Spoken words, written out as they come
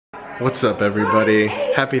What's up everybody?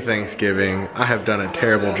 Happy Thanksgiving. I have done a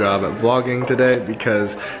terrible job at vlogging today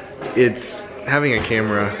because having a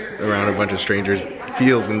camera around a bunch of strangers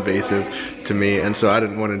feels invasive to me, and so I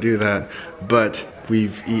didn't want to do that. But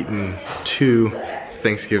we've eaten 2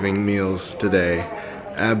 Thanksgiving meals today,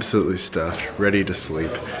 absolutely stuffed, ready to sleep,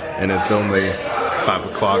 and it's only 5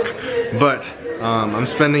 o'clock. But I'm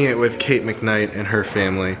spending it with Kate McKnight and her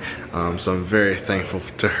family, so I'm very thankful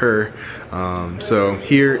to her. So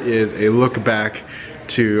here is a look back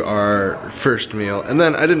to our first meal, and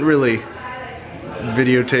then I didn't really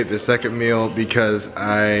videotape the second meal because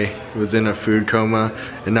I was in a food coma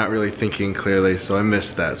and not really thinking clearly, so I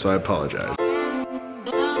missed that, so I apologize.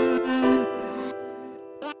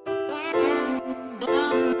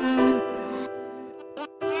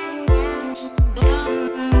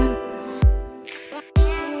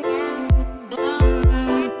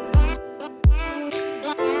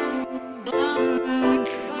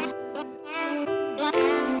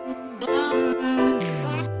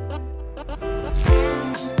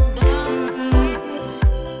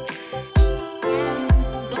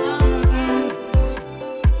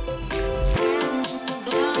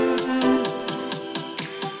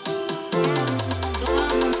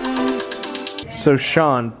 So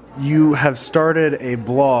Sean, you have started a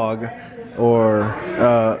blog or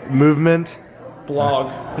movement.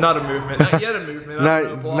 Blog, not a movement. Not yet a movement.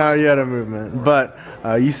 Not yet a movement. But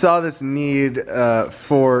you saw this need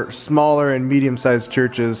for smaller and medium-sized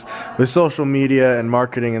churches with social media and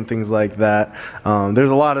marketing and things like that. There's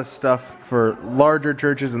a lot of stuff for larger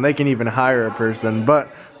churches, and they can even hire a person. But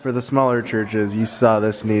for the smaller churches, you saw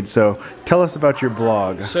this need. So tell us about your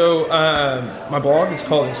blog. So my blog is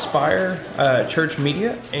called Inspire Church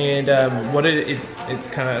Media, and what it's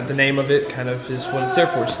kind of the name of it kind of is what it's there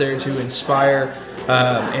for. It's there to inspire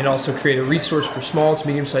and also create a resource for small to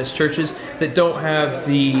medium-sized churches that don't have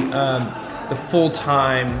the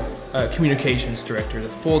full-time communications director, the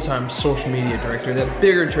full-time social media director that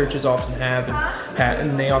bigger churches often have,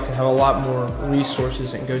 and they often have a lot more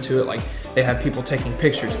resources that can go to it. Like they have people taking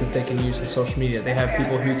pictures that they can use in social media. They have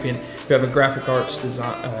people who have a graphic arts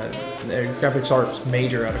graphics arts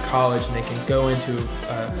major out of college, and they can go into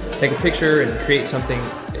take a picture and create something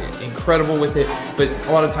incredible with it. But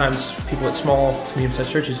a lot of times, people at small to medium-sized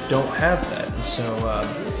churches don't have that. And so,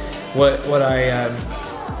 what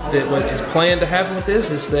is planned to happen with this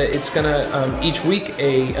is that it's gonna each week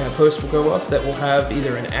a post will go up that will have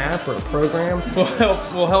either an app or a program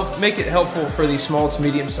will help make it helpful for these small to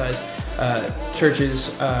medium-sized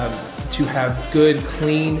churches to have good,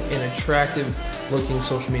 clean, and attractive-looking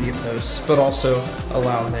social media posts, but also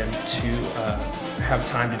allow them to have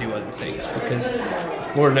time to do other things. Because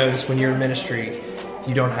Lord knows, when you're in ministry,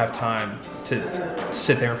 you don't have time to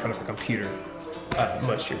sit there in front of a computer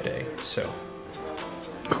most of your day. So.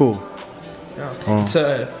 Cool. Yeah. Oh. It's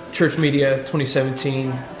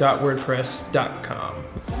churchmedia2017.wordpress.com.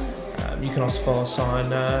 You can also follow us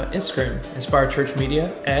on Instagram, Inspire Church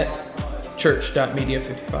Media at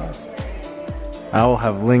church.media55. I will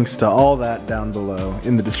have links to all that down below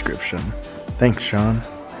in the description. Thanks, Sean.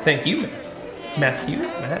 Thank you, Matthew.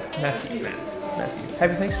 Happy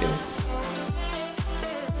Thanksgiving.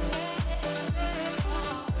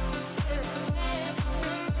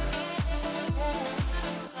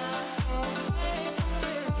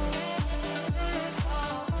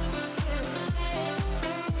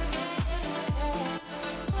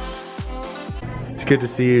 It's good to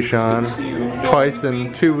see you, Sean. Good to see you. Twice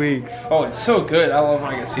in 2 weeks. Oh, it's so good. I love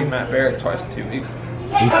when I get to see Matt Barrick twice in 2 weeks.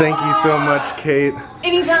 And thank you so much, Kate.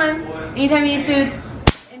 Anytime you need food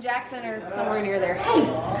in Jackson or somewhere near there. Hey.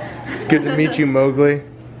 It's good to meet you, Mowgli.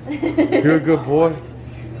 You're a good boy.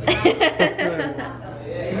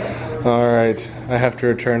 All right, I have to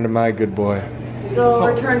return to my good boy. Go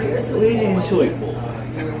return to your sweet boy.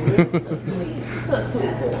 So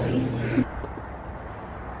sweet boy.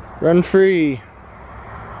 Run free.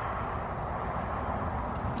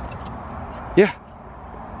 Yeah.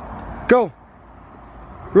 Go.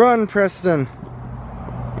 Run, Preston.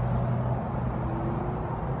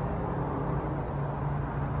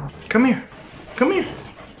 Come here. Come here.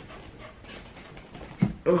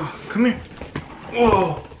 Oh, come here.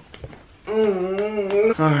 Whoa.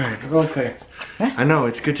 Alright, okay. I know,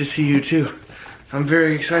 it's good to see you too. I'm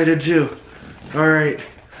very excited too. Alright.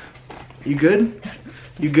 You good?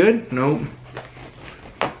 You good? Nope.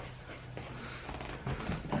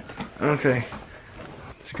 Okay.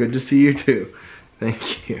 It's good to see you too.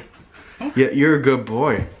 Thank you. Yeah, you're a good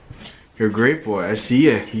boy. You're a great boy. I see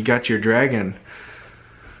you. You got your dragon.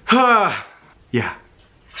 Ha! Yeah.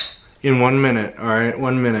 In 1 minute, alright?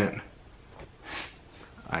 1 minute.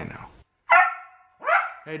 I know.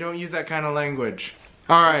 Hey, don't use that kind of language.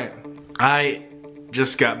 Alright, I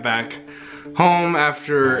just got back home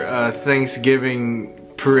after a Thanksgiving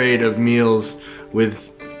parade of meals with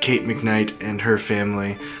Kate McKnight and her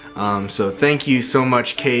family. So thank you so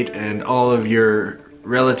much, Kate, and all of your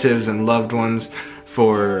relatives and loved ones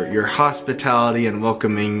for your hospitality and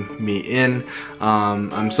welcoming me in.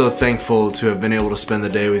 I'm so thankful to have been able to spend the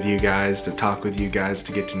day with you guys, to talk with you guys,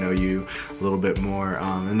 to get to know you a little bit more.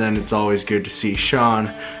 And then it's always good to see Sean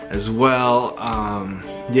as well.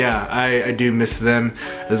 Yeah, I do miss them,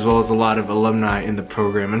 as well as a lot of alumni in the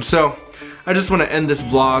program. And so I just want to end this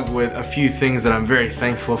vlog with a few things that I'm very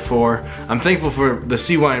thankful for. I'm thankful for the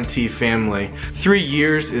CYMT family. 3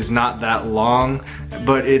 years is not that long,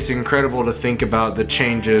 but it's incredible to think about the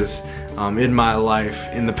changes in my life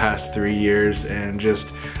in the past 3 years, and just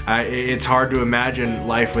it's hard to imagine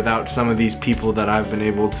life without some of these people that I've been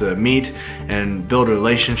able to meet and build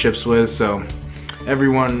relationships with. So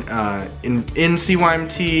everyone in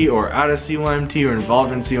CYMT or out of CYMT or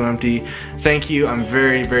involved in CYMT, thank you. I'm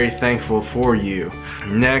very, very thankful for you.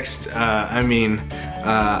 Next, I've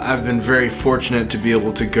been very fortunate to be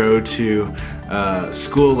able to go to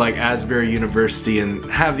school like Asbury University and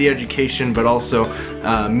have the education, but also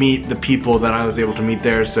meet the people that I was able to meet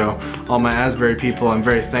there. So all my Asbury people, I'm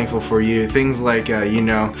very thankful for you. Things like, you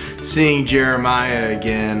know, seeing Jeremiah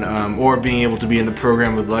again, or being able to be in the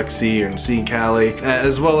program with Lexi and seeing Callie,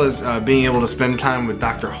 as well as being able to spend time with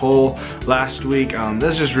Dr. Hull last week.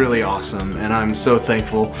 That's just really awesome, and I'm so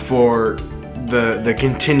thankful for the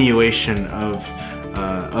continuation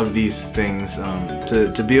of these things.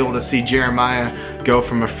 To be able to see Jeremiah go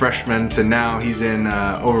from a freshman to now he's in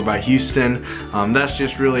over by Houston, that's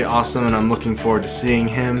just really awesome, and I'm looking forward to seeing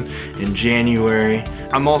him in January.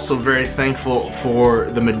 I'm also very thankful for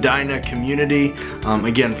the Medina community,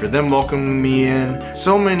 again, for them welcoming me in.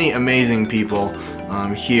 So many amazing people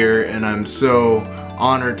here, and I'm so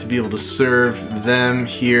honored to be able to serve them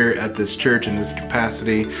here at this church in this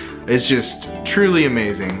capacity. It's just truly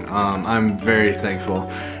amazing. I'm very thankful.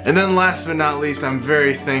 And then last but not least, I'm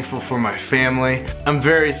very thankful for my family. I'm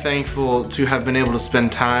very thankful to have been able to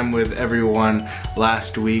spend time with everyone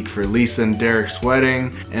last week for Lisa and Derek's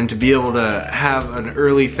wedding, and to be able to have an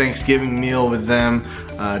early Thanksgiving meal with them.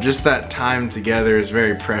 Just that time together is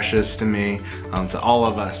very precious to me, to all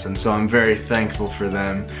of us, and so I'm very thankful for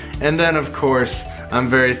them. And then of course, I'm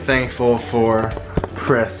very thankful for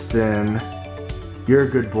Preston. You're a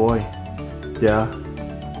good boy. Yeah,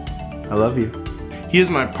 I love you. He is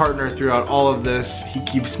my partner throughout all of this. He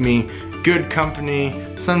keeps me good company.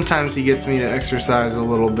 Sometimes he gets me to exercise a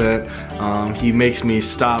little bit. He makes me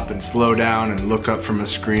stop and slow down and look up from a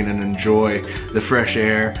screen and enjoy the fresh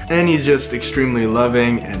air. And he's just extremely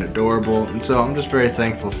loving and adorable, and so I'm just very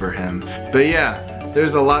thankful for him. But yeah,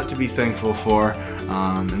 there's a lot to be thankful for,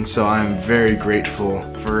 and so I'm very grateful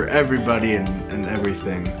for everybody and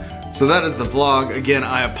everything. So that is the vlog. Again,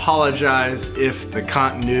 I apologize if the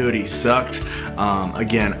continuity sucked.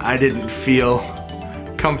 Again, I didn't feel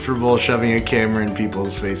comfortable shoving a camera in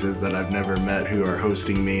people's faces that I've never met who are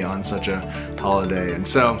hosting me on such a holiday. And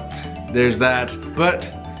so there's that, but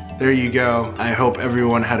there you go. I hope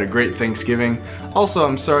everyone had a great Thanksgiving. Also,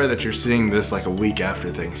 I'm sorry that you're seeing this like a week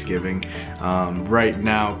after Thanksgiving. Right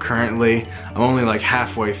now, currently, I'm only like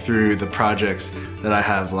halfway through the projects that I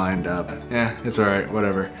have lined up. Yeah, it's alright,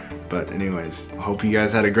 whatever. But anyways, I hope you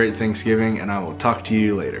guys had a great Thanksgiving, and I will talk to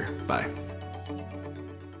you later. Bye.